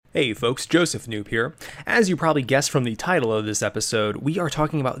Hey folks, Joseph Noob here. As you probably guessed from the title of this episode, we are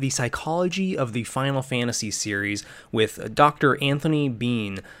talking about the psychology of the Final Fantasy series with Dr. Anthony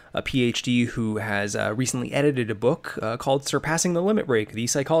Bean, a PhD who has recently edited a book called Surpassing the Limit Break, The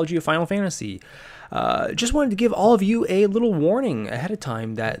Psychology of Final Fantasy. Just wanted to give all of you a little warning ahead of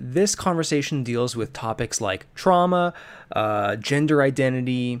time that this conversation deals with topics like trauma, gender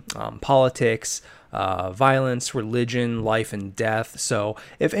identity, politics, violence, religion, life, and death. So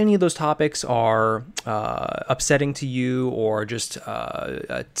if any of those topics are upsetting to you or just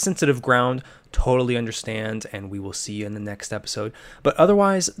sensitive ground, totally understand, and we will see you in the next episode. But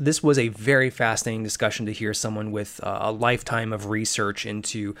otherwise, this was a very fascinating discussion to hear someone with a lifetime of research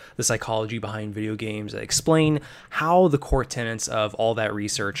into the psychology behind video games explain how the core tenets of all that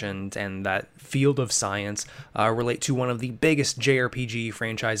research and that field of science relate to one of the biggest JRPG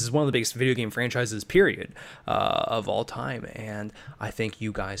franchises, one of the biggest video game franchises, period, of all time. And I think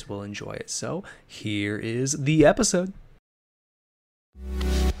you guys will enjoy it. So here is the episode.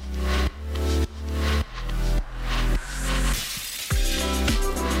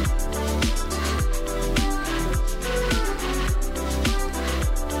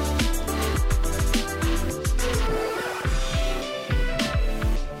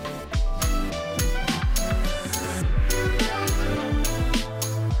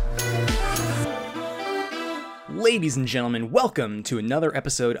 Ladies and gentlemen, welcome to another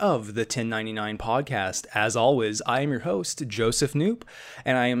episode of the 1099 podcast. As always, I am your host, Joseph Noob,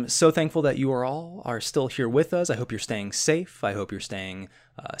 and I am so thankful that you are still here with us. I hope you're staying safe. I hope you're staying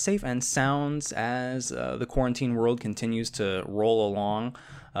safe and sound as the quarantine world continues to roll along.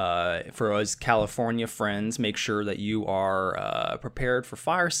 For us California friends, make sure that you are prepared for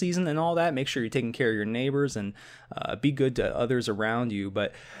fire season and all that. Make sure you're taking care of your neighbors and be good to others around you.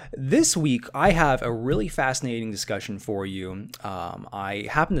 But this week, I have a really fascinating discussion for you. I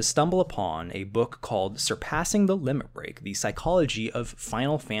happened to stumble upon a book called Surpassing the Limit Break, The Psychology of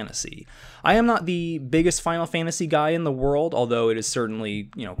Final Fantasy. I am not the biggest Final Fantasy guy in the world, although it has certainly,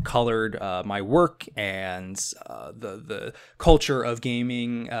 colored my work and the culture of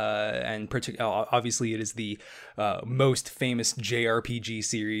gaming. And obviously, it is the most famous JRPG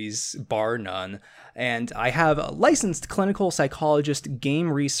series, bar none. And I have a licensed clinical psychologist,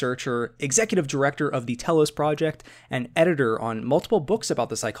 game researcher, executive director of the Telos Project, and editor on multiple books about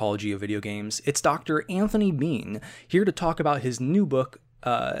the psychology of video games. It's Dr. Anthony Bean, here to talk about his new book.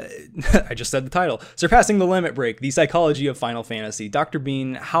 I just said the title, Surpassing the Limit Break, The Psychology of Final Fantasy. Dr.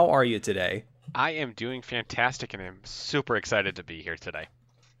 Bean, how are you today? I am doing fantastic, and I'm super excited to be here today.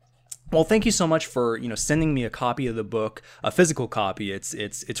 Well, thank you so much for sending me a copy of the book, a physical copy.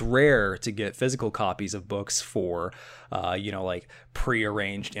 It's rare to get physical copies of books for like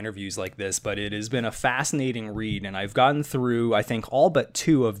prearranged interviews like this, but it has been a fascinating read, and I've gotten through I think all but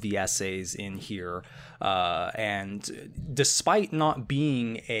 2 of the essays in here. And despite not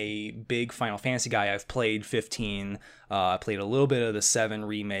being a big Final Fantasy guy, I've played 15. I played a little bit of the 7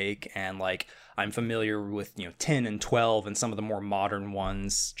 remake, and I'm familiar with 10 and 12 and some of the more modern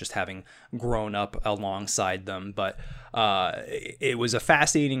ones, just having grown up alongside them. But it was a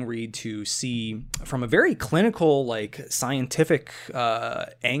fascinating read to see from a very clinical, scientific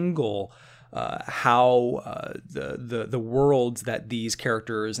angle how the worlds that these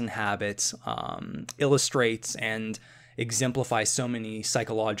characters inhabit illustrates and exemplify so many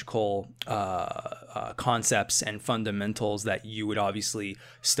psychological concepts and fundamentals that you would obviously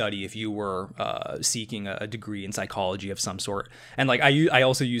study if you were seeking a degree in psychology of some sort. And I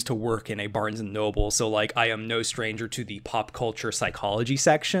also used to work in a Barnes and Noble, so I am no stranger to the pop culture psychology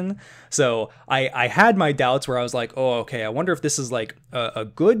section. So I had my doubts where I was like, oh, okay, I wonder if this is a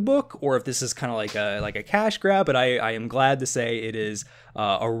good book or if this is kind of like a cash grab. But I am glad to say it is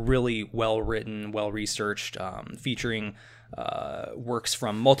a really well-written, well-researched, featuring works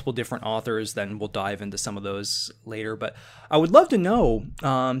from multiple different authors. Then we'll dive into some of those later. But I would love to know,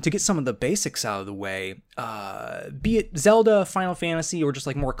 to get some of the basics out of the way, be it Zelda, Final Fantasy, or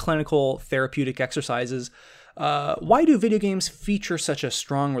just more clinical therapeutic exercises, why do video games feature such a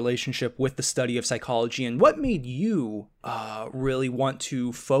strong relationship with the study of psychology, and what made you really want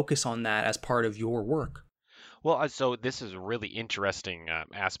to focus on that as part of your work? Well, so this is a really interesting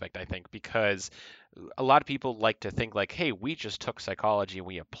aspect, I think, because a lot of people like to think hey, we just took psychology and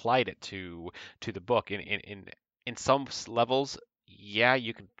we applied it to the book. In some levels, yeah,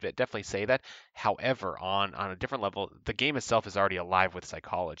 you can definitely say that. However, on a different level, the game itself is already alive with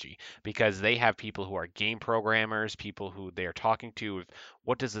psychology because they have people who are game programmers, people who they are talking to.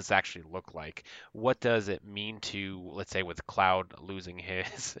 What does this actually look like? What does it mean to, let's say, with Cloud losing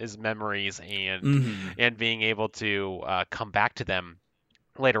his memories and Mm-hmm. and being able to come back to them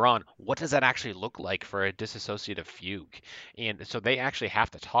later on, what does that actually look like for a dissociative fugue? And so they actually have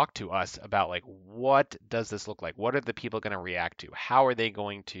to talk to us about like, what does this look like? What are the people going to react to? How are they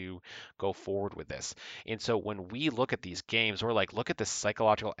going to go forward with this? And so when we look at these games, we're like, look at this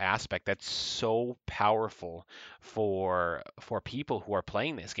psychological aspect that's so powerful for people who are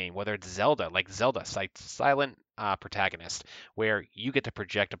playing this game, whether it's Zelda, like Zelda, silent protagonist, where you get to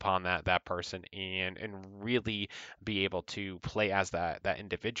project upon that person and really be able to play as that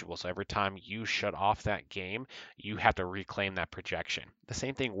individual. So every time you shut off that game, you have to reclaim that projection. The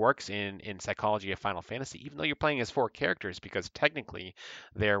same thing works in psychology of Final Fantasy, even though you're playing as four characters, because technically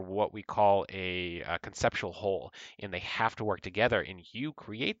they're what we call a conceptual whole, and they have to work together, and you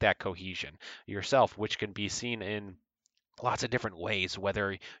create that cohesion yourself, which can be seen in lots of different ways,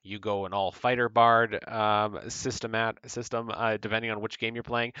 whether you go an all fighter bard system, depending on which game you're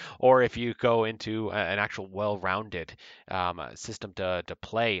playing, or if you go into an actual well-rounded system to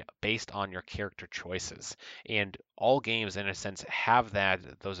play based on your character choices. And all games, in a sense, have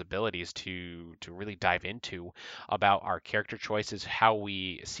those abilities to really dive into about our character choices, how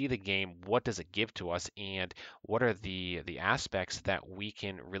we see the game, what does it give to us, and what are the aspects that we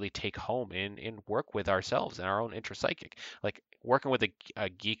can really take home and work with ourselves and our own intrapsychic. Like working with a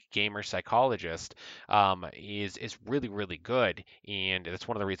geek gamer psychologist is really good, and that's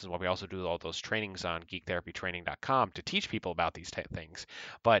one of the reasons why we also do all those trainings on geektherapytraining.com to teach people about these type things.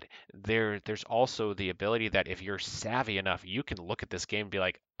 But there's also the ability that if you're savvy enough, you can look at this game and be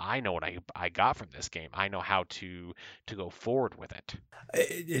like, I know what I got from this game. I know how to go forward with it.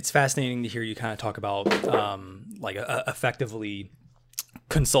 It's fascinating to hear you kind of talk about like effectively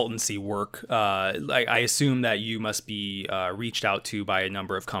consultancy work. I assume that you must be reached out to by a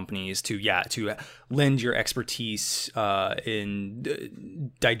number of companies to lend your expertise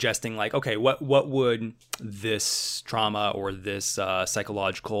in digesting, like, okay, what would this trauma or this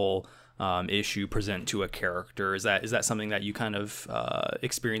psychological issue present to a character? Is that something that you kind of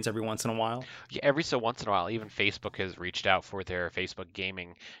experience every once in a while? Yeah, every so once in a while, even Facebook has reached out for their Facebook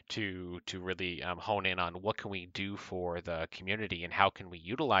gaming to really hone in on what can we do for the community and how can we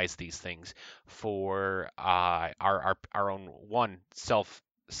utilize these things for our own one self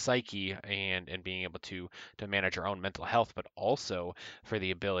psyche and being able to manage our own mental health, but also for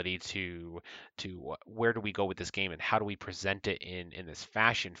the ability to where do we go with this game and how do we present it in this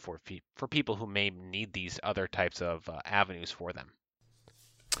fashion for people who may need these other types of avenues for them.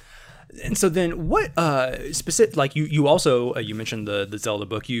 And so then what specific, like you also you mentioned the Zelda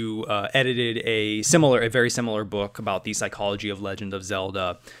book. You edited a very similar book about the psychology of Legend of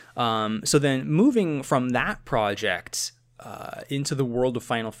Zelda. So then moving from that project into the world of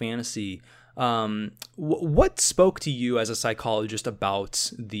Final Fantasy, what spoke to you as a psychologist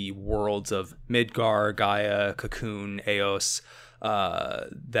about the worlds of Midgar, Gaia, Cocoon, Eos,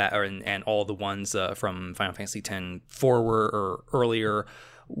 and all the ones from Final Fantasy X forward or earlier?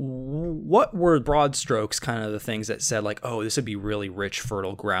 What were broad strokes kind of the things that said, like, oh, this would be really rich,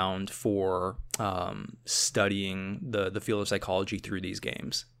 fertile ground for studying the field of psychology through these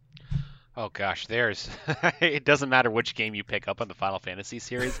games? Oh gosh, there's it doesn't matter which game you pick up on the Final Fantasy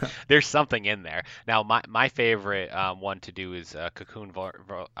series, there's something in there. Now, my favorite one to do is Cocoon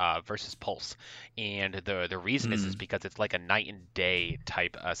versus Pulse, and the reason is Mm. because it's like a night and day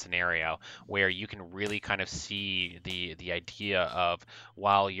type scenario where you can really kind of see the idea of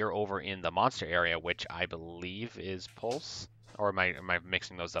while you're over in the monster area, which I believe is Pulse, or am I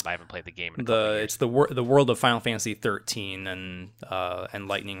mixing those up? I haven't played the game in a couple of It's years. the world of Final Fantasy 13 and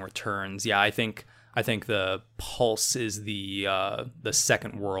Lightning Returns. Yeah, I think the Pulse is the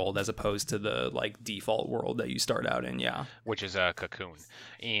second world as opposed to the like default world that you start out in. Yeah. Which is a Cocoon.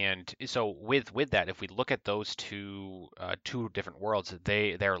 And so with that, if we look at those two different worlds,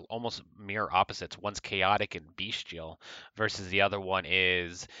 they're almost mirror opposites. One's chaotic and bestial, versus the other one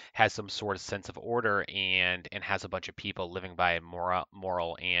is has some sort of sense of order and has a bunch of people living by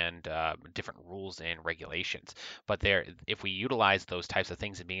moral and different rules and regulations. But there, if we utilize those types of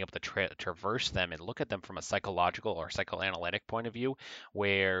things and being able to traverse them and look at them from a psychological or psychoanalytic point of view,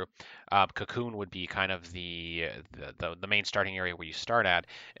 where Cocoon would be kind of the main starting area where you start at.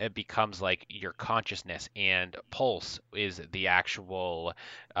 It becomes like your consciousness, and Pulse is the actual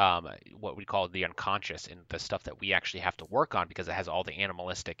what we call the unconscious and the stuff that we actually have to work on because it has all the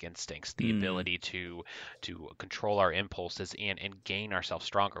animalistic instincts, the Mm. ability to control our impulses and gain ourselves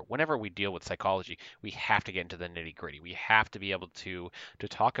stronger. Whenever we deal with psychology, we have to get into the nitty gritty. We have to be able to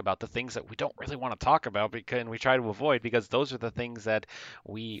talk about the things that we don't really want to talk about because and we try to avoid because those are the things that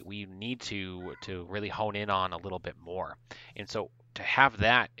we need to really hone in on a little bit more. And so to have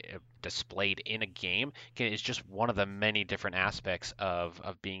that displayed in a game is just one of the many different aspects of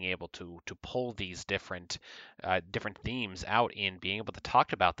being able to pull these different themes out in being able to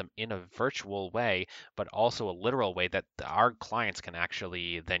talk about them in a virtual way, but also a literal way that our clients can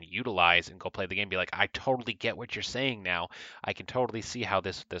actually then utilize and go play the game. Be like, I totally get what you're saying now. I can totally see how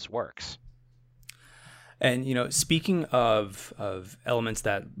this works. And speaking of elements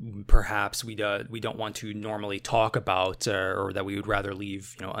that perhaps we don't want to normally talk about, or that we would rather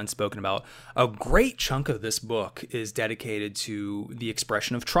leave unspoken about, a great chunk of this book is dedicated to the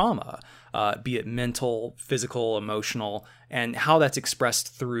expression of trauma, be it mental, physical, emotional, and how that's expressed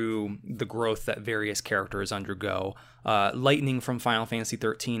through the growth that various characters undergo. Lightning from Final Fantasy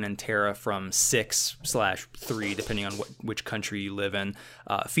 13 and Terra from 6/3, depending on which country you live in,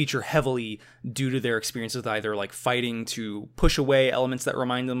 feature heavily due to their experiences with either like fighting to push away elements that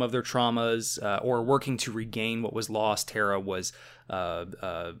remind them of their traumas, or working to regain what was lost. Terra was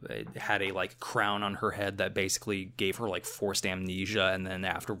had a like crown on her head that basically gave her like forced amnesia, and then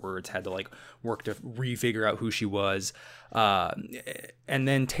afterwards had to like work to refigure out who she was. And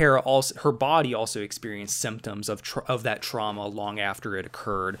then Terra also, her body also experienced symptoms of that trauma long after it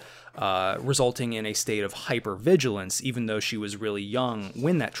occurred, resulting in a state of hypervigilance, even though she was really young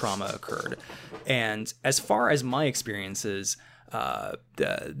when that trauma occurred. And as far as my experiences,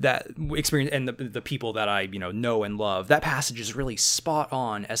 that experience and the people that I know and love, that passage is really spot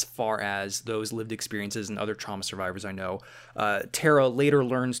on as far as those lived experiences and other trauma survivors I know. Terra later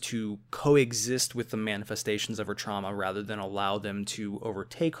learns to coexist with the manifestations of her trauma rather than allow them to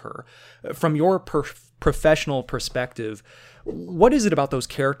overtake her. From your professional perspective, what is it about those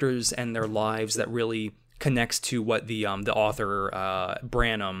characters and their lives that really connects to what the author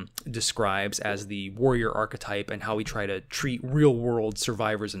Branham describes as the warrior archetype, and how we try to treat real world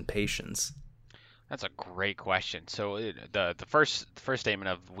survivors and patients? That's a great question. So the first statement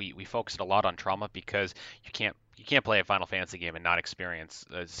of we focused a lot on trauma because you can't play a Final Fantasy game and not experience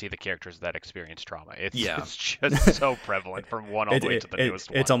see the characters that experience trauma. It's Yeah. it's just so prevalent from one all the way to the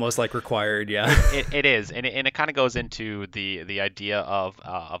newest It's one. almost like required, yeah. It is, and it kind of goes into the idea of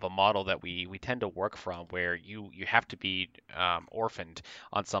a model that we tend to work from, where you have to be orphaned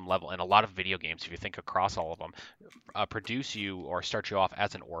on some level. And a lot of video games, if you think across all of them, produce you or start you off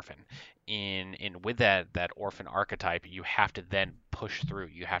as an orphan. In with that orphan archetype, you have to then push through.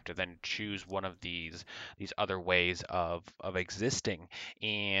 You have to then choose one of these other ways of existing,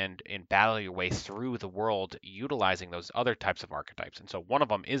 and battle your way through the world utilizing those other types of archetypes. And so one of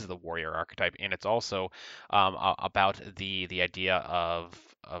them is the warrior archetype, and it's also about the idea of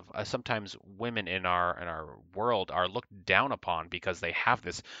sometimes women in our world are looked down upon because they have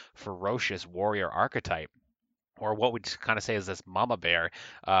this ferocious warrior archetype, or what we'd kind of say is this mama bear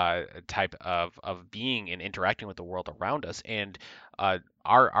type of being and interacting with the world around us. And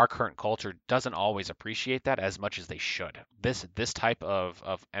our current culture doesn't always appreciate that as much as they should. This type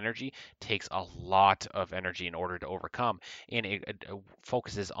of energy takes a lot of energy in order to overcome, and it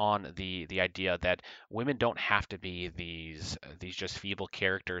focuses on the idea that women don't have to be these just feeble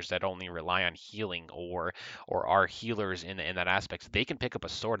characters that only rely on healing, or are healers in that aspect. They can pick up a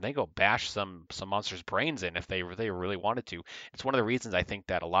sword and they go bash some monster's brains in if they really wanted to. It's one of the reasons I think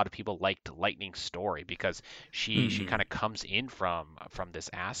that a lot of people liked Lightning's story, because she Hmm. kind of comes in from this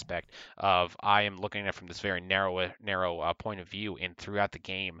aspect of, I am looking at it from this very narrow point of view, and throughout the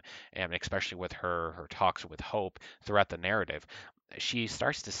game, and especially with her talks with Hope throughout the narrative, she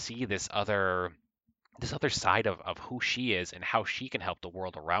starts to see this other side of who she is and how she can help the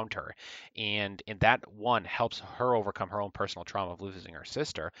world around her. And that one helps her overcome her own personal trauma of losing her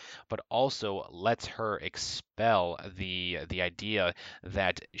sister, but also lets her expel the idea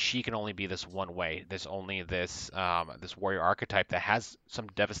that she can only be this one way. There's only this warrior archetype that has some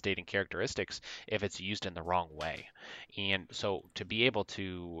devastating characteristics if it's used in the wrong way. And so to be able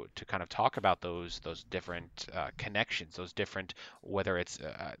to kind of talk about those different connections, those different, whether it's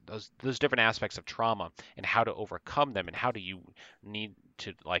those different aspects of trauma, and how to overcome them, and how do you need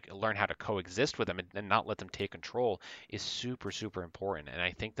to like learn how to coexist with them, and not let them take control, is super super important. And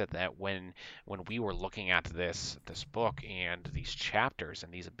I think that when we were looking at this book and these chapters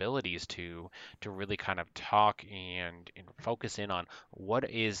and these abilities to really kind of talk and focus in on what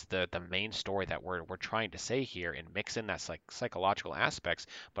is the main story that we're trying to say here, and mix in that psychological aspects,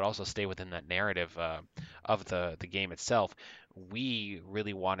 but also stay within that narrative of the game itself, we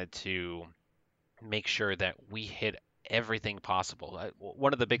really wanted to make sure that we hit everything possible.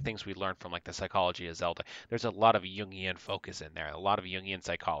 One of the big things we learned from like the psychology of Zelda, there's a lot of Jungian focus in there, a lot of Jungian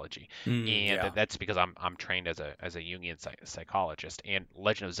psychology, and Yeah. that's because I'm trained as a Jungian psychologist. And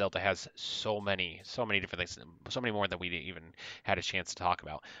Legend of Zelda has so many different things, so many more than we even had a chance to talk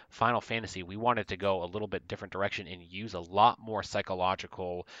about. Final Fantasy, we wanted to go a little bit different direction and use a lot more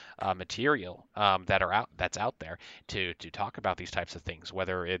psychological material that's out there to talk about these types of things,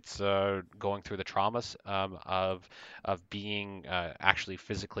 whether it's going through the traumas of being actually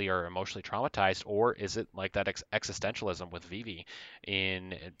physically or emotionally traumatized, or is it like that existentialism with Vivi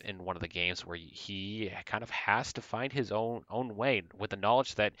in one of the games where he kind of has to find his own way with the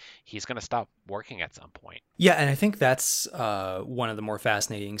knowledge that he's going to stop working at some point. Yeah, and I think that's one of the more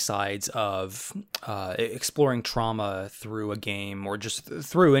fascinating sides of exploring trauma through a game or just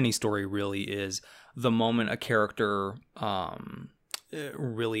through any story. Really, is the moment a character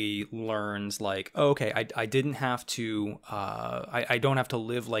really learns, like, oh, okay, I didn't have to, I don't have to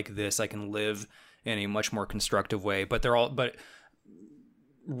live like this. I can live in a much more constructive way. But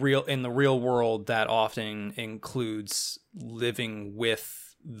real in the real world, that often includes living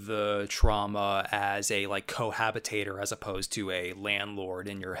with the trauma as a like cohabitator as opposed to a landlord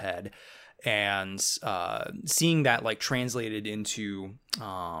in your head, and seeing that like translated into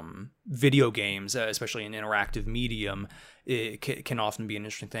video games, especially an interactive medium, it can often be an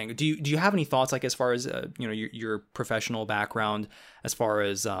interesting thing. Do you have any thoughts, like, as far as your professional background, as far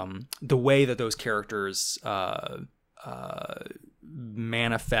as the way that those characters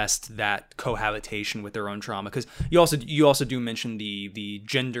manifest that cohabitation with their own trauma? Because you also do mention the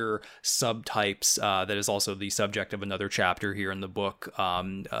gender subtypes, that is also the subject of another chapter here in the book.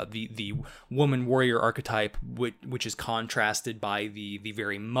 The woman warrior archetype, which is contrasted by the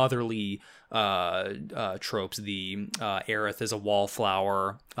very motherly tropes. The Aerith is a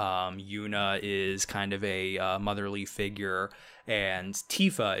wallflower. Yuna is kind of a motherly figure, and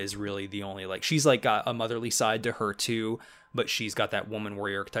Tifa is really the only, like, she's like got a motherly side to her too, but she's got that woman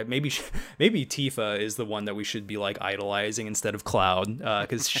warrior archetype. Maybe Tifa is the one that we should be like idolizing instead of Cloud,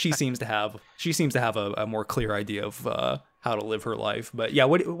 because she seems to have a more clear idea of how to live her life. But yeah,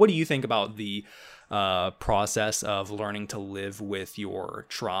 what do you think about the process of learning to live with your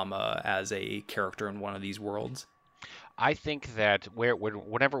trauma as a character in one of these worlds? I think that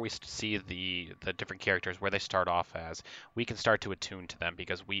whenever we see the different characters where they start off as, we can start to attune to them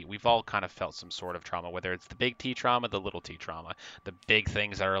because we've all kind of felt some sort of trauma, whether it's the big T trauma, the little T trauma, the big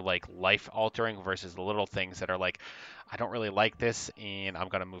things that are like life altering versus the little things that are like, I don't really like this and I'm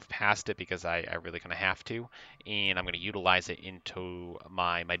gonna move past it because I really gonna have to, and I'm gonna utilize it into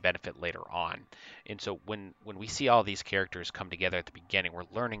my benefit later on. And so when we see all these characters come together at the beginning, we're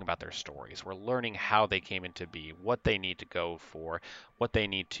learning about their stories. We're learning how they came into be, what they need to go for, what they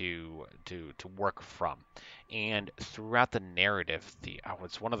need to work from. And throughout the narrative,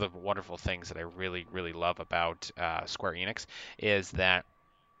 it's one of the wonderful things that I really love about Square Enix is that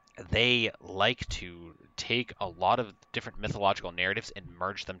they like to take a lot of different mythological narratives and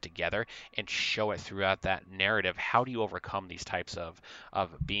merge them together and show it throughout that narrative. How do you overcome these types of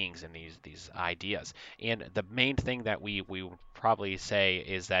beings and these ideas? And the main thing that we would probably say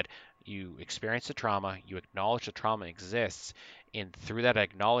is that you experience the trauma, you acknowledge the trauma exists, and through that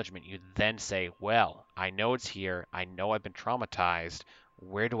acknowledgement, you then say, well, I know it's here, I know I've been traumatized,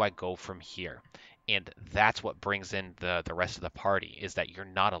 where do I go from here? And that's what brings in the rest of the party, is that you're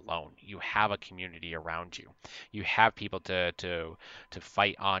not alone. You have a community around you. You have people to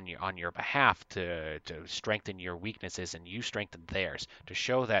fight on your behalf, to strengthen your weaknesses and you strengthen theirs, to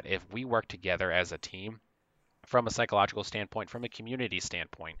show that if we work together as a team, from a psychological standpoint, from a community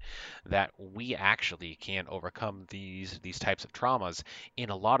standpoint, that we actually can overcome these types of traumas in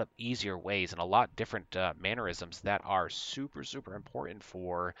a lot of easier ways and a lot different mannerisms that are super important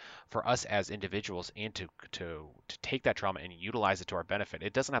for us as individuals, and to take that trauma and utilize it to our benefit.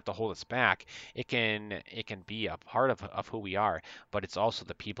 It doesn't have to hold us back. It can be a part of who we are, but it's also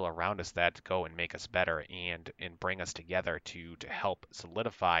the people around us that go and make us better and bring us together to help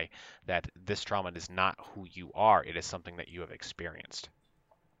solidify that this trauma is not who you are. It is something that you have experienced.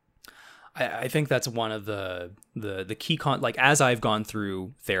 I think that's one of the key like, as I've gone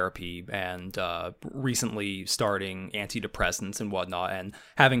through therapy and recently starting antidepressants and whatnot, and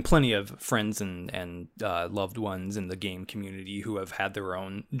having plenty of friends and loved ones in the game community who have had their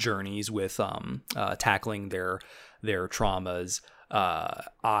own journeys with tackling their traumas.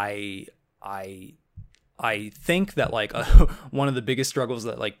 I think that, like, one of the biggest struggles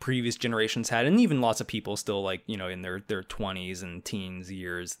that like previous generations had, and even lots of people still, like, in their 20s and teens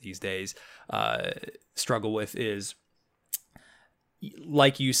years these days, struggle with, is,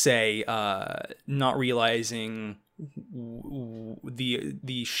 like you say, not realizing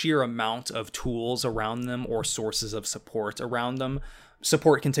the sheer amount of tools around them or sources of support around them.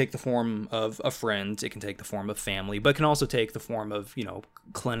 Support can take the form of a friend, it can take the form of family, but can also take the form of, you know,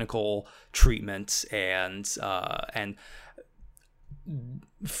 clinical treatment and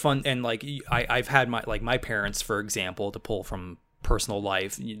fun. And like I've had my parents, for example, to pull from personal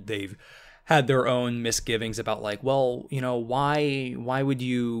life, they've had their own misgivings about like, well, you know, why would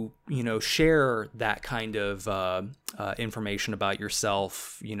you, you know, share that kind of information about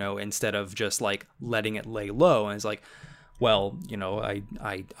yourself, you know, instead of just like letting it lay low. And it's like, well, you know,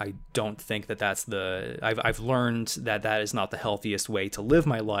 I don't think that that's I've learned that that is not the healthiest way to live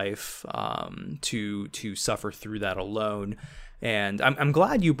my life, to suffer through that alone. And I'm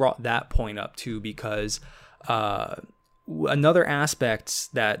glad you brought that point up too, because another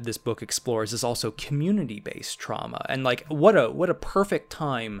aspect that this book explores is also community-based trauma. And like, what a perfect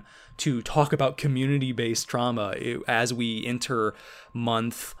time to talk about community-based trauma as we enter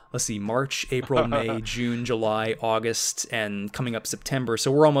March, April, May, June, July, August, and coming up September.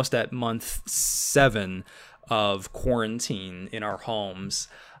 So we're almost at month 7 of quarantine in our homes,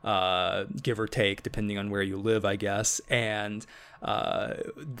 give or take, depending on where you live, I guess. And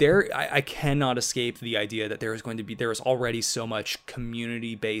I cannot escape the idea that there is already so much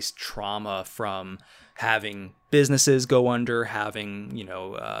community-based trauma from having businesses go under, having, you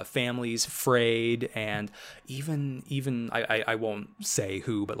know, families frayed, and even I won't say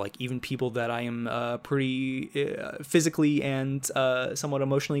who, but like even people that I am pretty physically and somewhat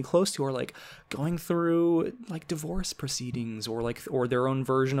emotionally close to are like going through like divorce proceedings or their own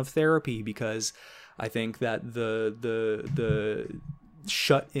version of therapy, because I think that the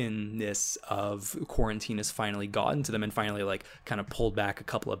shut-inness of quarantine has finally gotten to them and finally like kind of pulled back a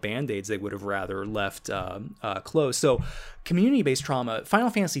couple of band-aids they would have rather left closed. So community-based trauma,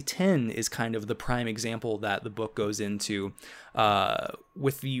 Final Fantasy X is kind of the prime example that the book goes into,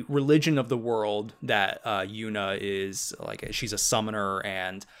 with the religion of the world that Yuna is like. She's a summoner,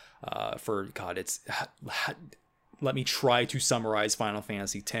 and let me try to summarize Final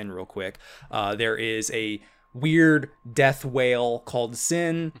Fantasy X real quick. There is a weird death whale called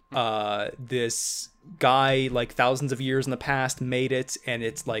Sin. This guy, like thousands of years in the past, made it, and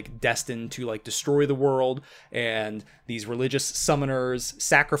it's like destined to like destroy the world. And these religious summoners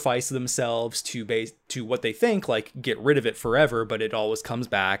sacrifice themselves to what they think like get rid of it forever, but it always comes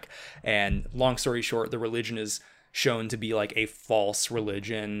back. And long story short, the religion is shown to be like a false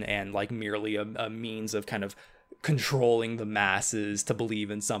religion and like merely a means of kind of controlling the masses to believe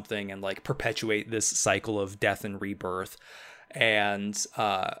in something and like perpetuate this cycle of death and rebirth. And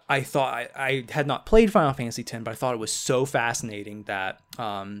I thought I had not played Final Fantasy X, but I thought it was so fascinating that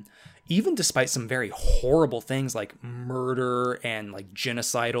even despite some very horrible things like murder and like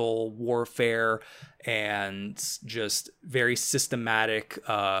genocidal warfare and just very systematic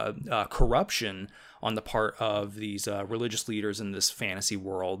corruption on the part of these religious leaders in this fantasy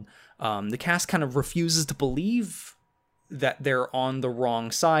world, the cast kind of refuses to believe that they're on the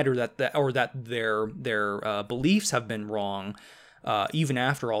wrong side, or that their beliefs have been wrong, even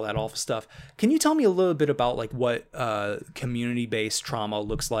after all that awful stuff. Can you tell me a little bit about like what community-based trauma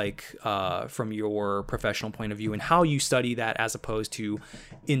looks like from your professional point of view, and how you study that as opposed to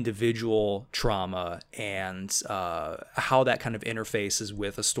individual trauma, and how that kind of interfaces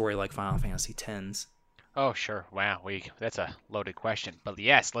with a story like Final Fantasy X? Oh, sure. Wow, that's a loaded question, but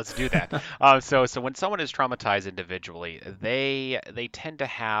yes, let's do that. So when someone is traumatized individually, they tend to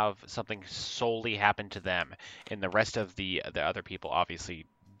have something solely happen to them, and the rest of the other people obviously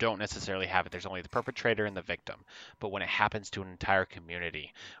don't necessarily have it. There's only the perpetrator and the victim. But when it happens to an entire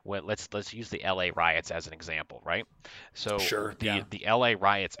community, let's use the LA riots as an example, right? So Sure, yeah. the LA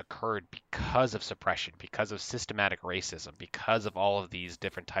riots occurred because of suppression, because of systematic racism, because of all of these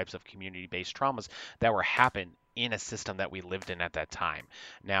different types of community-based traumas that were happening in a system that we lived in at that time.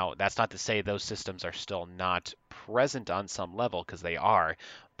 Now, that's not to say those systems are still not present on some level, because they are,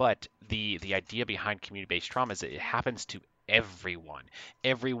 but the idea behind community-based trauma is that it happens to everyone.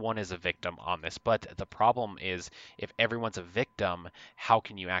 Everyone is a victim on this. But the problem is, if everyone's a victim, how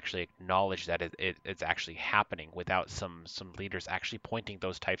can you actually acknowledge that it's actually happening without some leaders actually pointing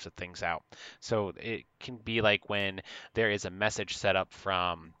those types of things out? So it can be like when there is a message set up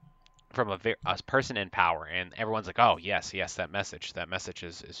from a person in power, and everyone's like, oh yes, that message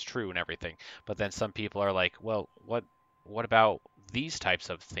is true and everything. But then some people are like, well, what about these types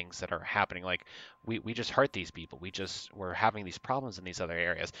of things that are happening? Like, we just hurt these people. We're having these problems in these other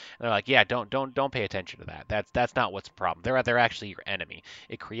areas. And they're like, yeah, don't pay attention to that. That's not what's the problem. They're actually your enemy.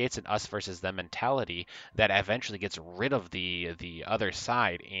 It creates an us versus them mentality that eventually gets rid of the other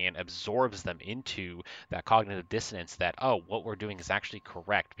side and absorbs them into that cognitive dissonance that, oh, what we're doing is actually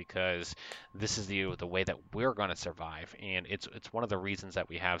correct because this is the way that we're going to survive. And it's one of the reasons that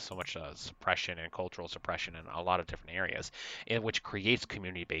we have so much suppression and cultural suppression in a lot of different areas, and which creates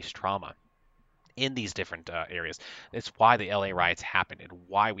community-based trauma in these different areas. It's why the LA riots happened and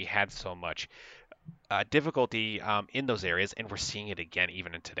why we had so much difficulty in those areas, and we're seeing it again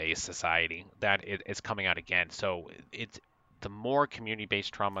even in today's society that it's coming out again. So it's the more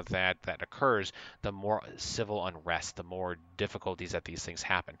community-based trauma that occurs, the more civil unrest, the more difficulties that these things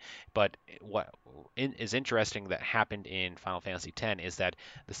happen. But what is interesting that happened in Final Fantasy X is that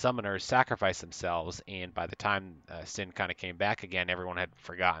the summoners sacrificed themselves, and by the time Sin kind of came back again, everyone had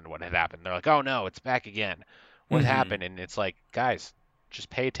forgotten what had happened. They're like, "Oh no, it's back again. What Hmm. happened?" And it's like, guys,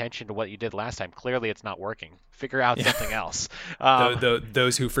 just pay attention to what you did last time. Clearly, it's not working. Figure out Yeah. something else. Um,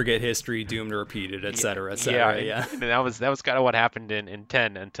 Those who forget history doomed to repeat it, et yeah, cetera, et yeah, cetera. Yeah. and that was kind of what happened in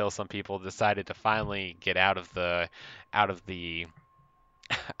 10 until some people decided to finally get out of the out of the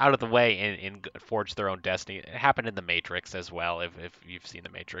way and forge their own destiny. It happened in the Matrix as well, if you've seen the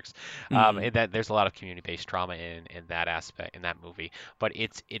Matrix. Hmm. And that there's a lot of community-based trauma in that aspect in that movie. But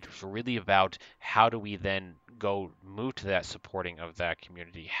it's really about how do we then go move to that supporting of that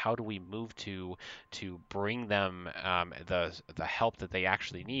community? How do we move to bring them the help that they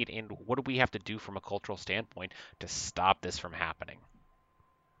actually need? And what do we have to do from a cultural standpoint to stop this from happening?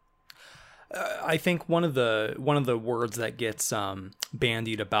 I think one of the words that gets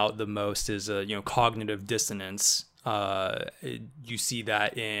bandied about the most is cognitive dissonance. You see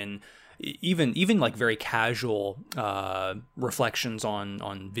that in even like very casual reflections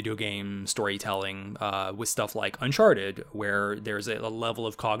on video game storytelling with stuff like Uncharted, where there's a level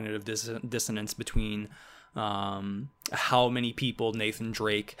of cognitive dissonance between how many people Nathan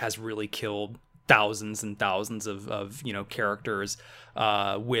Drake has really killed, thousands and thousands of characters,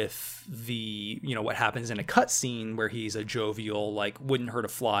 with the what happens in a cutscene where he's a jovial, like, wouldn't hurt a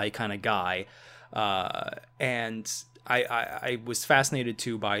fly kind of guy. And I was fascinated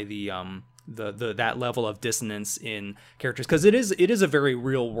too by the that level of dissonance in characters, because it is a very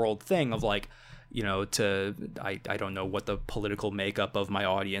real world thing of, like, I don't know what the political makeup of my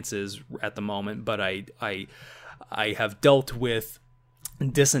audience is at the moment, but I have dealt with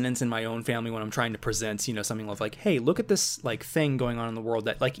dissonance in my own family when I'm trying to present, something of, like, hey, look at this, like, thing going on in the world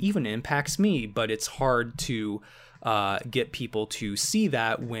that, like, even impacts me, but it's hard to get people to see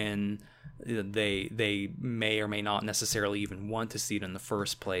that when they may or may not necessarily even want to see it in the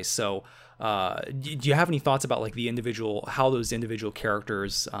first place. So, do you have any thoughts about, like, how those individual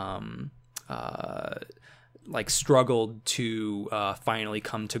characters uh, like, struggled to finally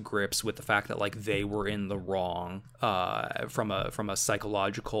come to grips with the fact that, like, they were in the wrong, from a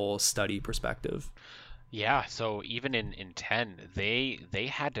psychological study perspective? Yeah, so even in 10, they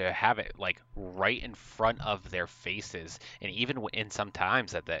had to have it like right in front of their faces. And even in some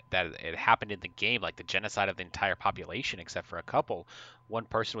times that it happened in the game, like the genocide of the entire population except for a couple, one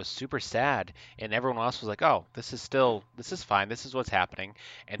person was super sad and everyone else was like, "Oh, this is fine. This is what's happening."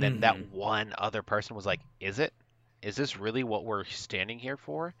 And then that Mm-hmm. one other person was like, "Is it? Is this really what we're standing here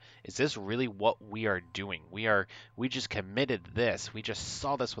for? Is this really what we are doing? We just committed this. We just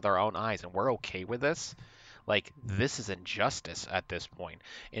saw this with our own eyes and we're okay with this?" Like this is injustice at this point.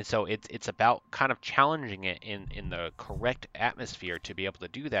 And so it's about kind of challenging it in the correct atmosphere to be able to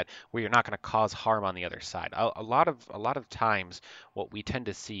do that, where you're not going to cause harm on the other side. A lot of times, what we tend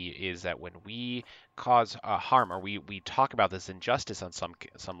to see is that when we cause harm, or we talk about this injustice on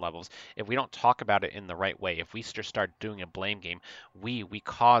some levels, if we don't talk about it in the right way, if we just start doing a blame game, we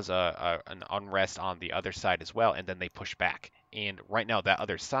cause an unrest on the other side as well, and then they push back. And right now, that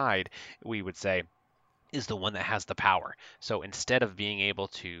other side, we would say, is the one that has the power. So instead of being able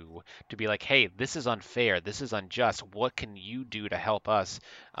to be like, hey, this is unfair, this is unjust, what can you do to help us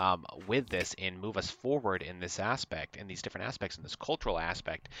with this and move us forward in this aspect, in these different aspects, in this cultural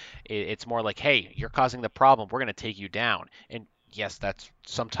aspect? It's more like, hey, you're causing the problem, we're going to take you down. And yes, that's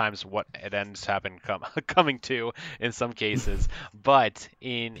sometimes what it ends happen coming to in some cases, but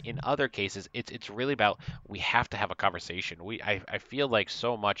in other cases, it's really about we have to have a conversation. I feel like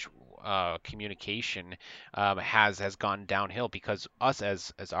so much communication has gone downhill because us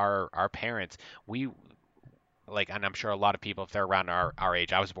as our parents, we like, and I'm sure a lot of people, if they're around our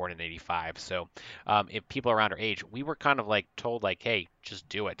age, I was born in '85, so if people around our age, we were kind of like told like, hey, just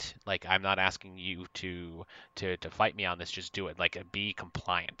do it. Like, I'm not asking you to fight me on this, just do it. Like, be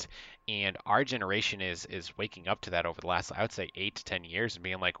compliant. And our generation is waking up to that over the last, I would say, 8 to 10 years, and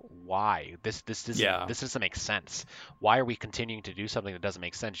being like, why? Yeah. This doesn't make sense. Why are we continuing to do something that doesn't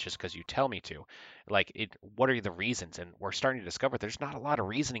make sense just because you tell me to? Like, what are the reasons? And we're starting to discover there's not a lot of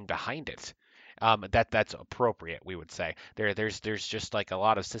reasoning behind it. That's appropriate, we would say. There's just like a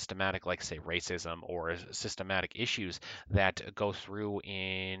lot of systematic, like say racism or systematic issues that go through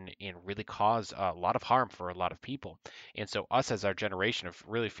and really cause a lot of harm for a lot of people. And so us as our generation, it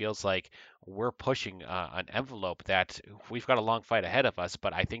really feels like we're pushing an envelope that we've got a long fight ahead of us.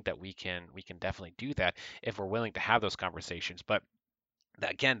 But I think that we can definitely do that if we're willing to have those conversations. But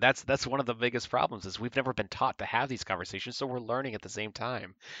again, that's one of the biggest problems is we've never been taught to have these conversations, so we're learning at the same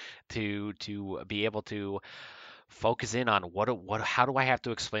time to be able to focus in on what how do I have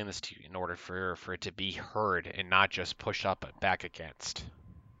to explain this to you in order for it to be heard and not just push up and back against.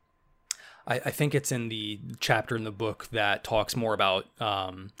 I think it's in the chapter in the book that talks more about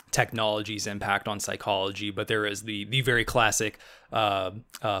technology's impact on psychology, but there is the very classic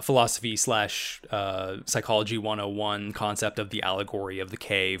philosophy slash psychology 101 concept of the allegory of the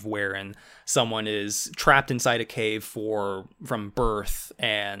cave, wherein someone is trapped inside a cave from birth,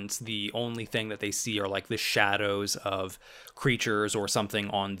 and the only thing that they see are like the shadows of creatures or something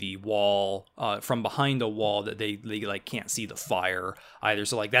on the wall from behind a wall that they like can't see the fire either.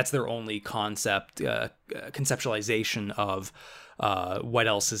 So like that's their only conceptualization of what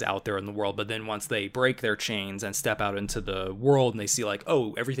else is out there in the world. But then once they break their chains and step out into the world and they see like,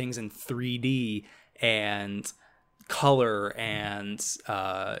 oh, everything's in 3D and color and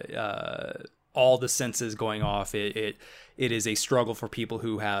all the senses going off, it is a struggle for people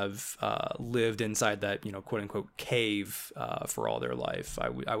who have lived inside that, quote unquote cave for all their life.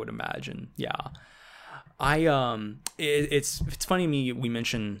 I would imagine. Yeah. It's funny we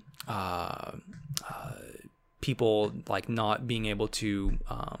mention people like not being able to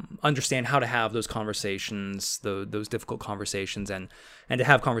understand how to have those conversations, those difficult conversations, and to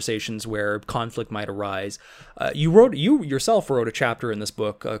have conversations where conflict might arise. You yourself wrote a chapter in this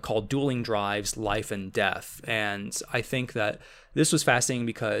book called "Dueling Drives: Life and Death," and I think that this was fascinating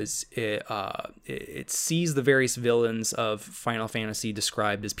because it sees the various villains of Final Fantasy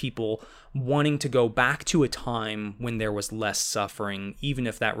described as people wanting to go back to a time when there was less suffering, even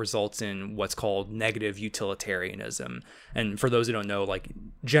if that results in what's called negative utilitarianism. And for those who don't know, like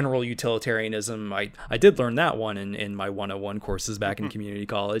general utilitarianism, I did learn that one in my 101 courses back in community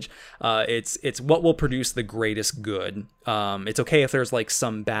college. It's what will produce the greatest good. It's okay if there's like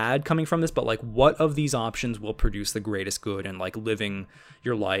some bad coming from this, but like what of these options will produce the greatest good and like living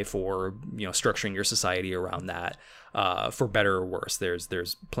your life or structuring your society around that. For better or worse,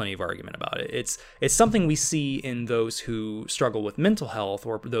 there's plenty of argument about it. It's something we see in those who struggle with mental health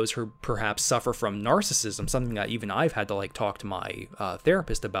or those who perhaps suffer from narcissism, something that even I've had to like talk to my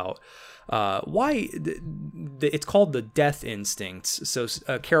therapist about. Why it's called the death instinct. So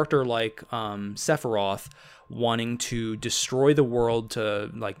a character like Sephiroth wanting to destroy the world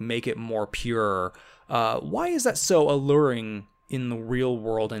to like make it more pure. Why is that so alluring in the real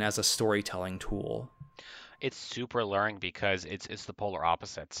world and as a storytelling tool? It's super alluring because it's the polar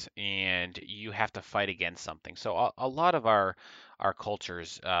opposites, and you have to fight against something. So a lot of our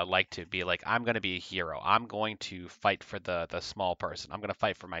cultures like to be like, I'm going to be a hero. I'm going to fight for the small person. I'm going to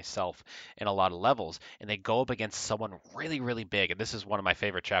fight for myself in a lot of levels. And they go up against someone really, really big. And this is one of my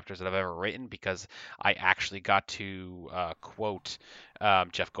favorite chapters that I've ever written because I actually got to quote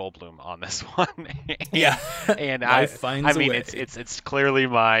Jeff Goldblum on this one. Yeah, And life I finds a mean, way. it's clearly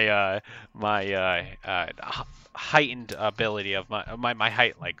my heightened ability of my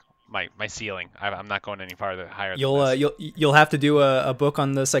height, like my ceiling. I'm not going any farther higher than this. You'll have to do a book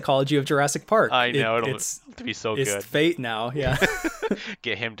on the psychology of Jurassic Park. I know It's to be so it's good. fate now. Yeah.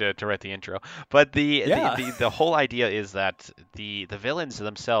 Get him to write the intro. But Yeah. the whole idea is that the villains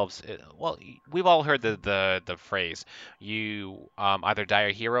themselves, well, we've all heard the phrase, you either die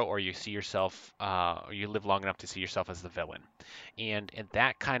a hero or you see yourself, or you live long enough to see yourself as the villain. And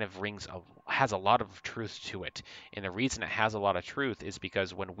that kind of has a lot of truth to it. And the reason it has a lot of truth is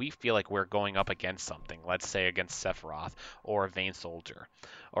because when we feel like we're going up against something, let's say against Sephiroth or a Vayne soldier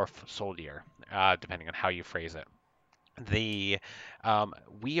or soldier, depending on how you phrase it, the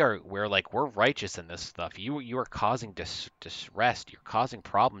we're righteous in this stuff. You are causing distress, you're causing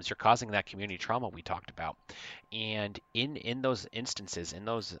problems, you're causing that community trauma we talked about. And in those instances, in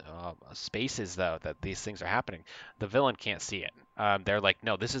those spaces though that these things are happening, the villain can't see it. they're like,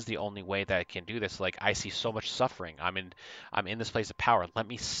 no, this is the only way that I can do this. Like, I see so much suffering. I'm in this place of power. Let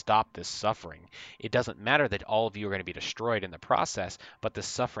me stop this suffering. It doesn't matter that all of you are going to be destroyed in the process, but the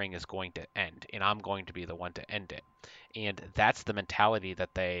suffering is going to end, and I'm going to be the one to end it. And that's the mentality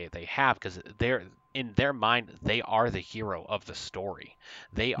that they have, because they're in their mind, they are the hero of the story.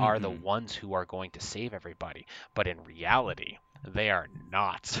 They are the Hmm. ones who are going to save everybody. But in reality, they are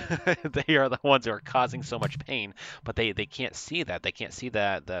not. They are the ones who are causing so much pain, but they can't see that. They can't see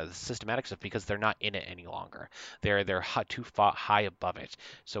the systematic stuff because they're not in it any longer. They're too far high above it.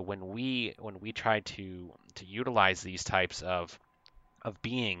 So when we try to utilize these types of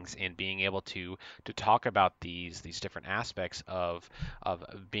beings and being able to talk about these different aspects of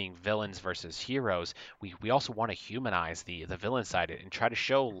being villains versus heroes, we also want to humanize the villain side and try to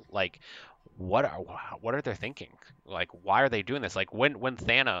show like what are they thinking? Like, why are they doing this? Like, when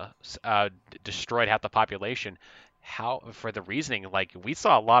Thanos destroyed half the population, how for the reasoning, like we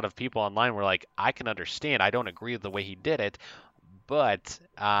saw a lot of people online were like, I can understand. I don't agree with the way he did it, but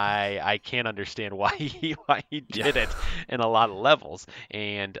I can't understand why he Yeah. did it in a lot of levels.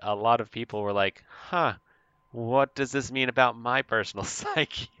 And a lot of people were like, huh, what does this mean about my personal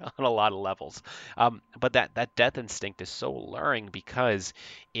psyche on a lot of levels? But that death instinct is so alluring because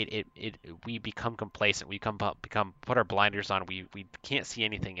it we become complacent. We become put our blinders on. We can't see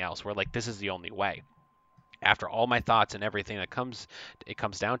anything else. We're like, this is the only way. After all my thoughts and everything that comes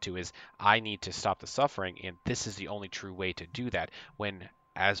down to is I need to stop the suffering, and this is the only true way to do that. When,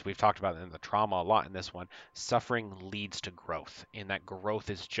 as we've talked about in the trauma a lot in this one, suffering leads to growth, and that growth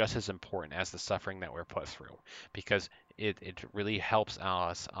is just as important as the suffering that we're put through, because it really helps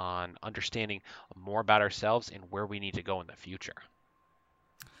us on understanding more about ourselves and where we need to go in the future.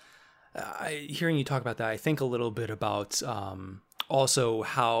 Hearing you talk about that, I think a little bit about also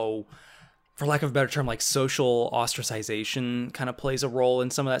how, for lack of a better term, like social ostracization kind of plays a role in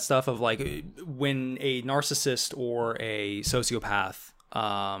some of that stuff of like when a narcissist or a sociopath,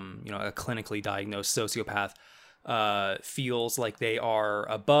 a clinically diagnosed sociopath, feels like they are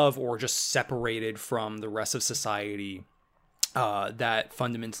above or just separated from the rest of society, that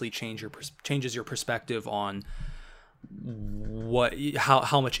fundamentally changes your perspective on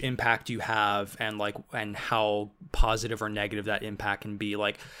how much impact you have, and how positive or negative that impact can be.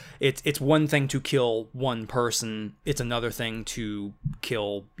 Like it's one thing to kill one person, it's another thing to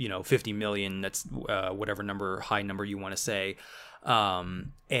kill 50 million. That's whatever high number you want to say.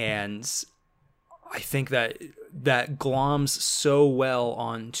 And I think that gloms so well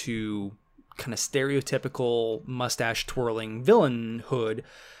onto kind of stereotypical mustache twirling villainhood,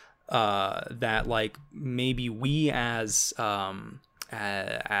 that like maybe we as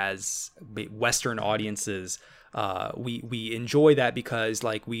Western audiences, we enjoy that because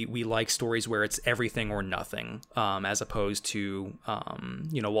like we like stories where it's everything or nothing, as opposed to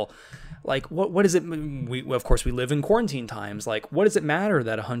well, like what is it? We of course we live in quarantine times. Like what does it matter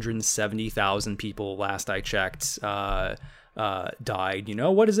that 170,000 people last I checked died?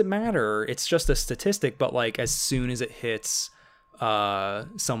 What does it matter? It's just a statistic. But like as soon as it hits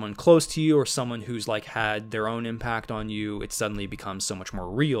someone close to you or someone who's like had their own impact on you, it suddenly becomes so much more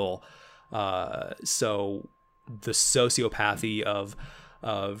real. So the sociopathy of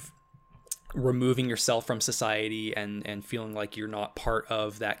removing yourself from society and feeling like you're not part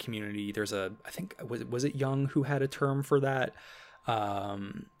of that community. I think was it Jung who had a term for that?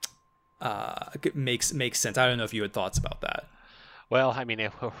 It makes sense. I don't know if you had thoughts about that. Well, I mean,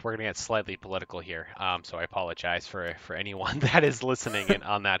 we're going to get slightly political here, so I apologize for anyone that is listening in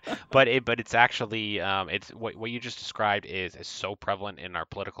on that. But it's actually it's what you just described is so prevalent in our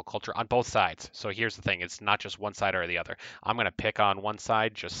political culture on both sides. So here's the thing: it's not just one side or the other. I'm going to pick on one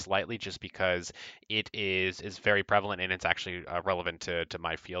side just slightly, just because it is very prevalent and it's actually relevant to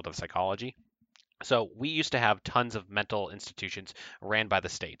my field of psychology. So we used to have tons of mental institutions ran by the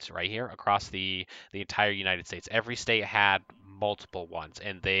states right here across the entire United States. Every state had multiple ones,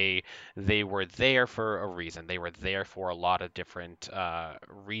 and they were there for a reason. They were there for a lot of different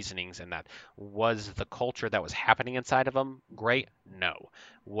reasonings, and that was the culture that was happening inside of them. Great? No.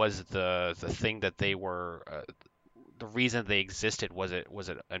 Was the thing that they were the reason they existed, was it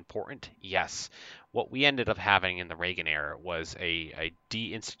important? Yes. What we ended up having in the Reagan era was a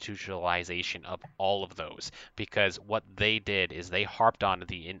deinstitutionalization of all of those, because what they did is they harped on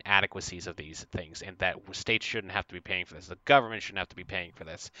the inadequacies of these things, and that states shouldn't have to be paying for this. The government shouldn't have to be paying for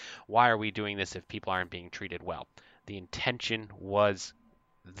this. Why are we doing this if people aren't being treated well? The intention was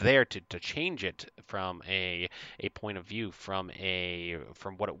there to change it from a point of view from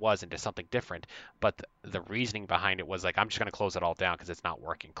what it was into something different, but the reasoning behind it was like, I'm just going to close it all down because it's not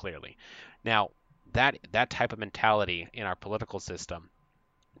working clearly. Now, that type of mentality in our political system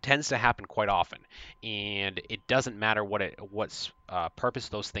tends to happen quite often, and it doesn't matter what purpose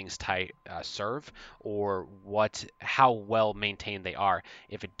those things serve, or what how well maintained they are.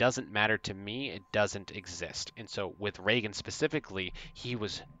 If it doesn't matter to me, it doesn't exist. And so with Reagan specifically, he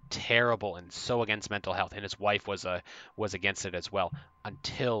was terrible and so against mental health, and his wife was against it as well,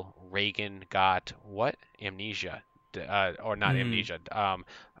 until Reagan got what amnesia, or not Mm. amnesia,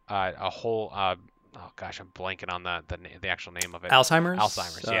 a whole oh gosh, I'm blanking on the actual name of it. Alzheimer's.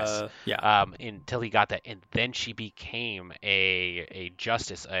 Alzheimer's, yes. Yeah. Until he got that, and then she became a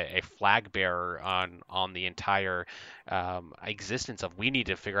justice, a flag bearer on the entire existence of, we need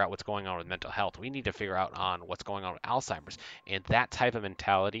to figure out what's going on with mental health. We need to figure out on what's going on with Alzheimer's. And that type of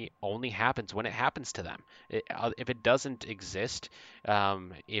mentality only happens when it happens to them. If it doesn't exist,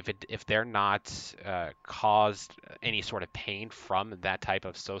 if they're not caused any sort of pain from that type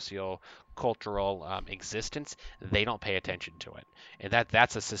of cultural existence, they don't pay attention to it, and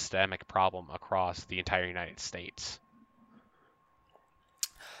that's a systemic problem across the entire United States.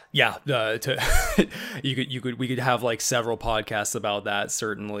 Yeah. We could have like several podcasts about that,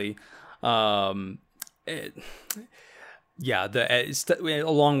 certainly. Um, it, yeah,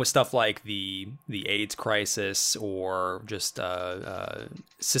 along with stuff like the AIDS crisis, or just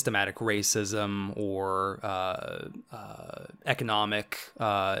systematic racism, or economic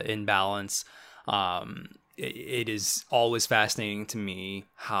imbalance. It is always fascinating to me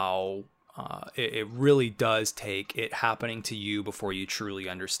how it really does take it happening to you before you truly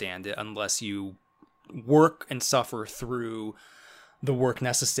understand it, unless you work and suffer through the work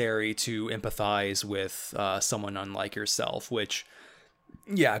necessary to empathize with someone unlike yourself, which,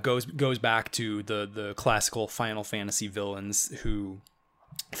 yeah, goes back to the classical Final Fantasy villains who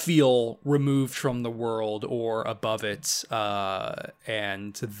feel removed from the world or above it,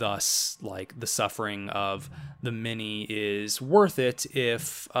 and thus, like, the suffering of the many is worth it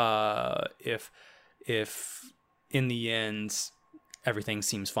if in the end everything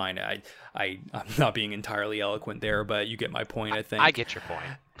seems fine. I'm not being entirely eloquent there, but you get my point, I I think. get your point.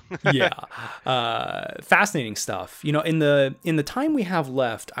 Yeah. Fascinating stuff. In the time we have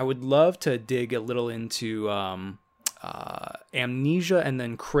left, I would love to dig a little into amnesia and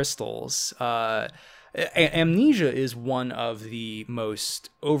then crystals. Amnesia is one of the most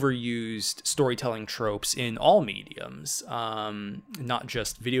overused storytelling tropes in all mediums, not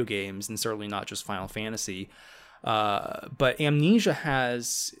just video games, and certainly not just Final Fantasy. But amnesia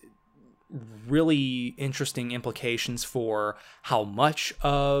has really interesting implications for how much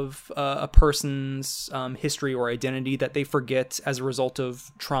of a person's history or identity that they forget as a result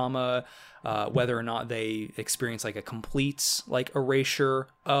of trauma, whether or not they experience like a complete like erasure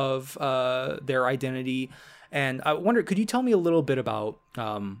of their identity. And I wonder, could you tell me a little bit about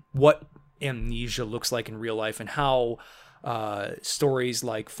what amnesia looks like in real life, and how stories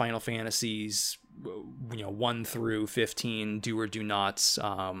like Final Fantasies 1 through 15 do or do not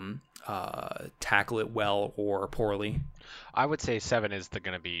tackle it well or poorly? I would say 7 is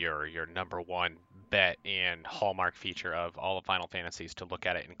going to be your number one bet and hallmark feature of all of Final Fantasies, to look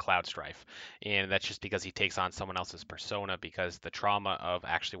at it in Cloud Strife. And that's just because he takes on someone else's persona, because the trauma of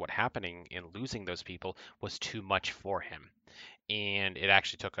actually what happening in losing those people was too much for him. And it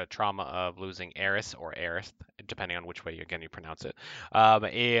actually took a trauma of losing Eris, or Aerith, depending on which way again you pronounce it,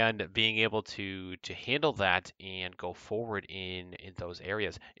 and being able to handle that and go forward in those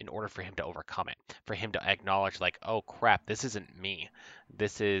areas in order for him to overcome it, for him to acknowledge, like, oh crap, this isn't me,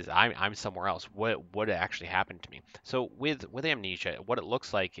 this is I'm somewhere else. What actually happened to me? So with amnesia, what it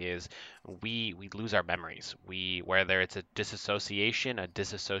looks like is we lose our memories. Whether it's a disassociation, a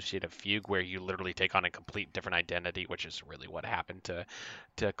dissociative fugue, where you literally take on a complete different identity, which is really what happened to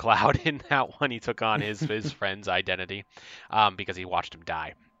Cloud in that one. He took on his friend's identity, because he watched him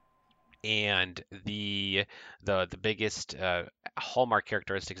die. And the biggest hallmark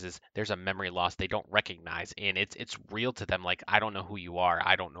characteristics is there's a memory loss they don't recognize, and it's real to them. Like, I don't know who you are,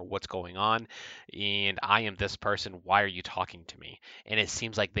 I don't know what's going on, and I am this person. Why are you talking to me? And it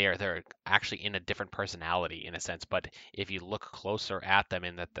seems like they're actually in a different personality in a sense. But if you look closer at them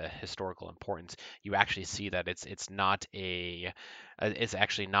and at the historical importance, you actually see that it's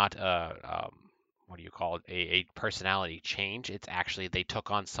actually not a what do you call it, a personality change. It's actually they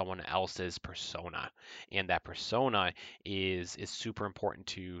took on someone else's persona, and that persona is super important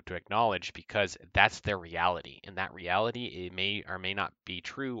to acknowledge, because that's their reality, and that reality, it may or may not be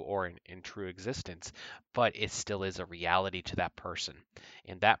true or in true existence, but it still is a reality to that person,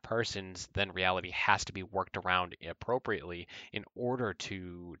 and that person's then reality has to be worked around appropriately in order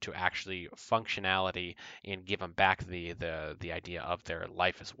to actually functionality, and give them back the idea of their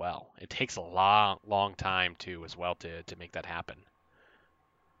life as well. It takes a long long time too as well to make that happen.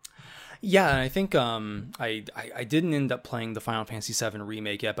 Yeah, and I think I didn't end up playing the Final Fantasy VII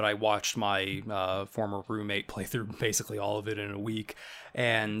remake yet, but I watched my former roommate play through basically all of it in a week,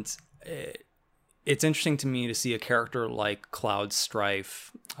 and it's interesting to me to see a character like Cloud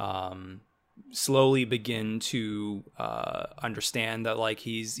Strife slowly begin to understand that like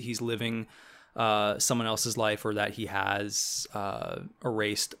he's living someone else's life, or that he has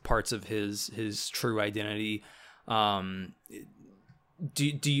erased parts of his true identity. Um,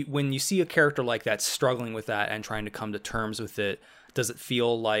 do you, when you see a character like that struggling with that and trying to come to terms with it, does it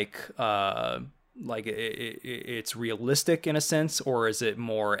feel like it's realistic in a sense, or is it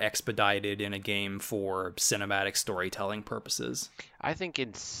more expedited in a game for cinematic storytelling purposes? I think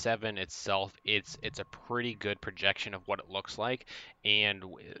in seven itself, it's a pretty good projection of what it looks like. And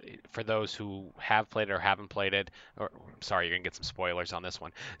for those who have played it or haven't played it, or I'm sorry, you're gonna get some spoilers on this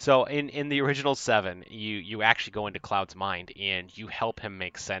one. So in the original seven, you actually go into Cloud's mind and you help him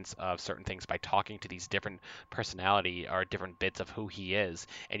make sense of certain things by talking to these different personality or different bits of who he is,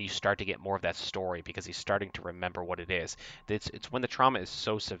 and you start to get more of that story because he's starting to remember what it is. It's when the trauma is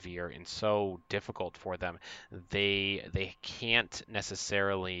so severe and so difficult for them, they can't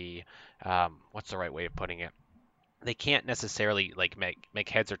necessarily what's the right way of putting it? They can't necessarily like make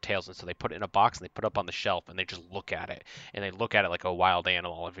heads or tails, and so they put it in a box and they put it up on the shelf and they just look at it, and they look at it like a wild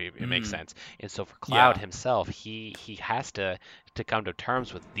animal, if it makes Mm, sense. And so for Cloud yeah. himself, he has to come to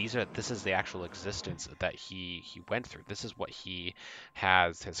terms with this is the actual existence that he went through. This is what he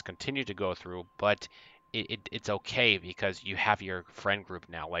has continued to go through, but it's okay because you have your friend group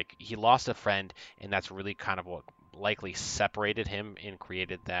now. Like he lost a friend, and that's really kind of what likely separated him and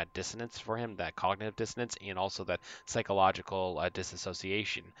created that dissonance for him, that cognitive dissonance, and also that psychological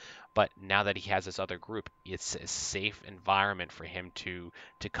disassociation. But now that he has this other group, it's a safe environment for him to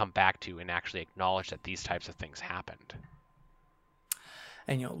come back to and actually acknowledge that these types of things happened.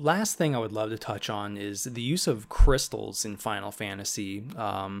 And last thing I would love to touch on is the use of crystals in Final Fantasy,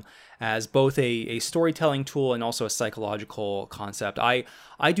 as both a storytelling tool and also a psychological concept. I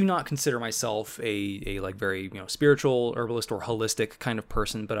do not consider myself a like very spiritual herbalist or holistic kind of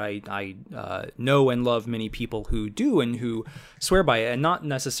person, but I know and love many people who do and who swear by it, and not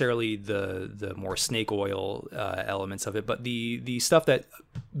necessarily the more snake oil elements of it, but the stuff that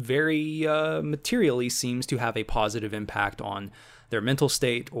very materially seems to have a positive impact on their mental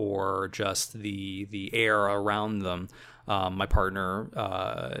state or just the air around them. My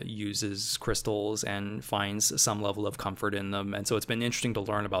partner uses crystals and finds some level of comfort in them, and so it's been interesting to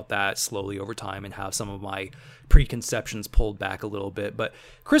learn about that slowly over time and have some of my preconceptions pulled back a little bit. But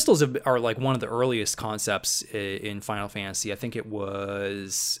crystals are like one of the earliest concepts in Final Fantasy. I think it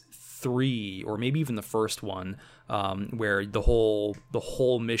was three, or maybe even the first one, where the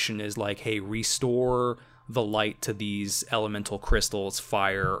whole mission is like, hey, restore the light to these elemental crystals: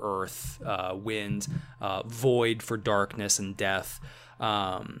 fire, earth, wind, void for darkness and death.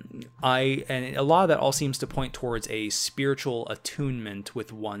 And a lot of that all seems to point towards a spiritual attunement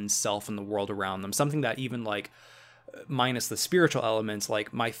with oneself and the world around them. Something that even like minus the spiritual elements,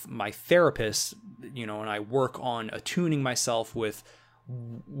 like my therapist, and I work on attuning myself with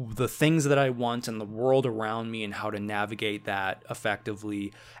the things that I want and the world around me and how to navigate that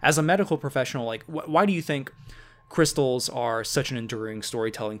effectively. As a medical professional, like why do you think crystals are such an enduring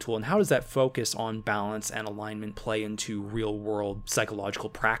storytelling tool, and how does that focus on balance and alignment play into real world psychological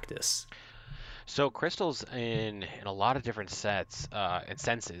practice? So crystals in a lot of different sets and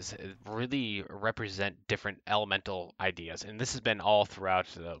senses really represent different elemental ideas, and this has been all throughout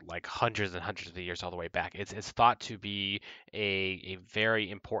like hundreds and hundreds of years, all the way back. It's thought to be a very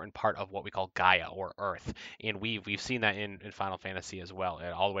important part of what we call Gaia or Earth, and we've seen that in Final Fantasy as well,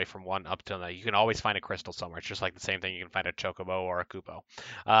 all the way from one up till now. You can always find a crystal somewhere. It's just like the same thing. You can find a chocobo or a kupo.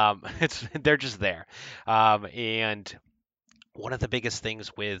 It's they're just there, and one of the biggest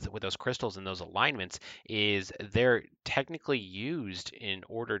things with those crystals and those alignments is they're technically used in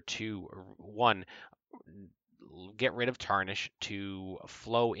order to one get rid of tarnish to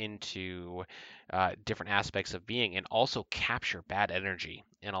flow into different aspects of being and also capture bad energy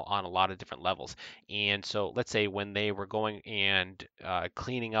on a lot of different levels. And so let's say when they were going and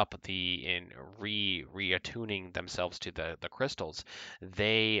cleaning up and reattuning themselves to the crystals,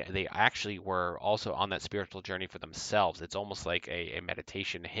 they actually were also on that spiritual journey for themselves. It's almost like a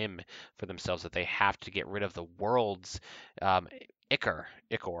meditation hymn for themselves, that they have to get rid of the world's um, ichor,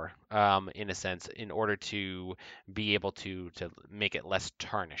 in a sense, in order to be able to make it less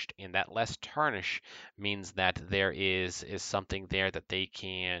tarnished. And that less tarnish means that there is something there that they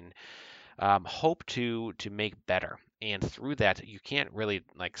can hope to make better. and through that you can't really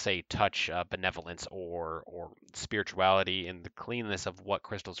like say touch benevolence or spirituality and the cleanness of what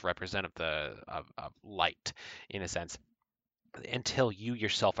crystals represent of the of light in a sense until you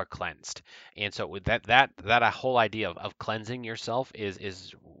yourself are cleansed. And so with that a whole idea of cleansing yourself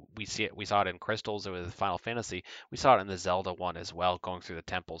is we saw it in crystals with Final Fantasy. We saw it in the Zelda one as well, going through the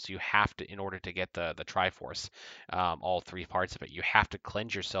temples. You have to, in order to get the Triforce, all three parts of it, you have to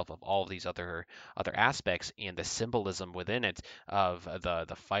cleanse yourself of all of these other aspects and the symbolism within it of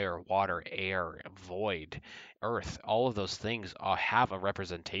the fire, water, air, void, earth. All of those things have a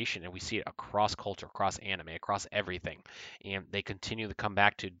representation, and we see it across culture, across anime, across everything, and they continue to come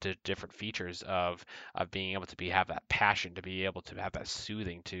back to different features of being able to have that passion, to be able to have that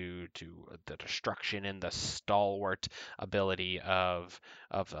soothing, to the destruction and the stalwart ability of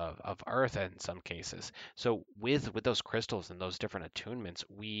Earth in some cases. So with those crystals and those different attunements,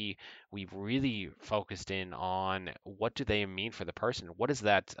 we've really focused in on what do they mean for the person. What is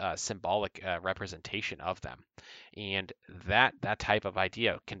that symbolic representation of them, and that type of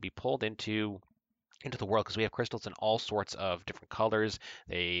idea can be pulled into the world because we have crystals in all sorts of different colors.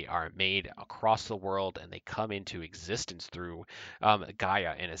 They are made across the world and they come into existence through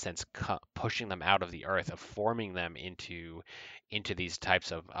Gaia, in a sense, pushing them out of the earth, of forming them into these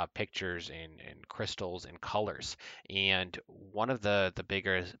types of pictures and crystals and colors. And one of the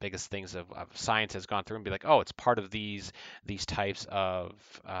biggest things of science has gone through and be like, oh, it's part of these types of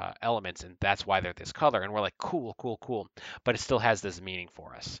elements, and that's why they're this color. And we're like, cool, cool, cool. But it still has this meaning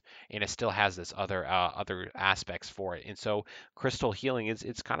for us, and it still has this other aspects for it. And so crystal healing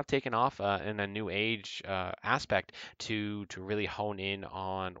it's kind of taken off in a new age aspect to really hone in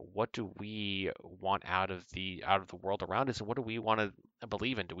on what do we want out of the world around us, and what do we want to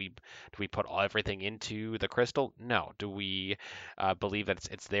believe in. Do we put everything into the crystal? No. Do we believe that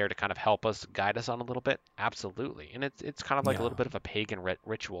it's there to kind of help us, guide us on a little bit? Absolutely. And it's kind of like a Yeah. little bit of a pagan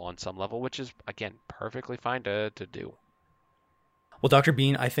ritual on some level, which is again perfectly fine to do. Well, Dr.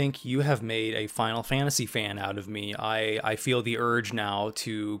 Bean, I think you have made a Final Fantasy fan out of me. I feel the urge now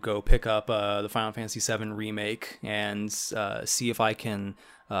to go pick up the Final Fantasy VII Remake and see if I can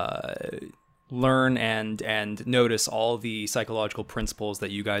learn and notice all the psychological principles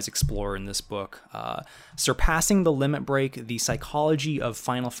that you guys explore in this book. Surpassing the Limit Break, The Psychology of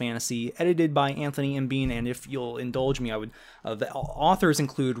Final Fantasy, edited by Anthony M. Bean. And if you'll indulge me, I would. The authors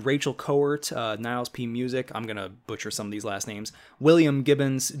include Rachel Cohort, Niles P. Music, I'm going to butcher some of these last names, William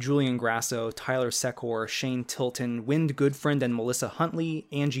Gibbons, Julian Grasso, Tyler Secor, Shane Tilton, Wind Goodfriend and Melissa Huntley,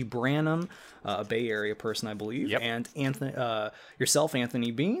 Angie Branham, a Bay Area person, I believe, Yep. and Anthony, yourself, Anthony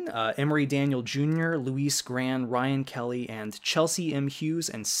Bean, Emery Daniel Jr., Luis Gran, Ryan Kelly, and Chelsea M. Hughes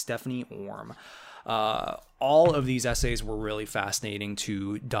and Stephanie Orm. All of these essays were really fascinating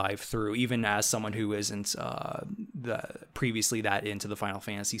to dive through, even as someone who isn't previously that into the Final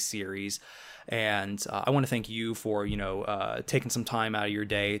Fantasy series. And I want to thank you for, taking some time out of your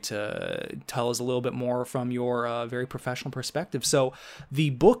day to tell us a little bit more from your very professional perspective. So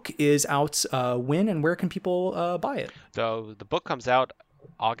the book is out when and where can people buy it? So the book comes out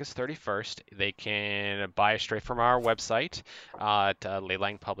August 31st. They can buy it straight from our website at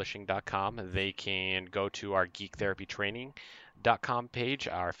leylangpublishing.com. They can go to our Geek Therapy Training.com page.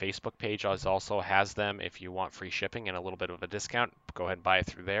 Our Facebook page also has them. If you want free shipping and a little bit of a discount, go ahead and buy it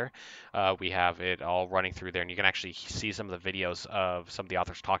through there. We have it all running through there, and you can actually see some of the videos of some of the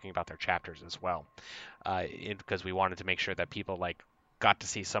authors talking about their chapters as well, because we wanted to make sure that people got to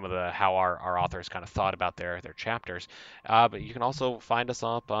see some of how our authors kind of thought about their chapters. But you can also find us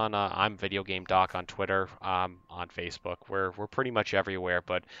up on I'm Video Game Doc on Twitter, on Facebook. We're pretty much everywhere,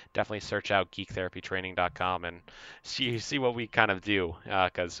 but definitely search out geektherapytraining.com and see what we kind of do,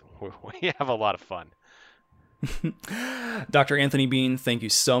 because we have a lot of fun. Dr. Anthony Bean, thank you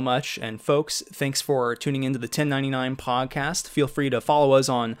so much. And folks, thanks for tuning into the 1099 podcast. Feel free to follow us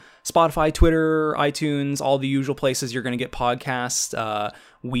on Spotify, Twitter, iTunes, all the usual places you're going to get podcasts.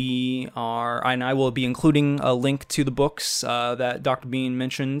 And I will be including a link to the books that Dr. Bean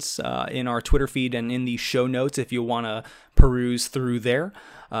mentions in our Twitter feed and in the show notes if you want to peruse through there.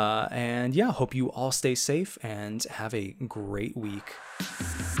 And yeah, hope you all stay safe and have a great week.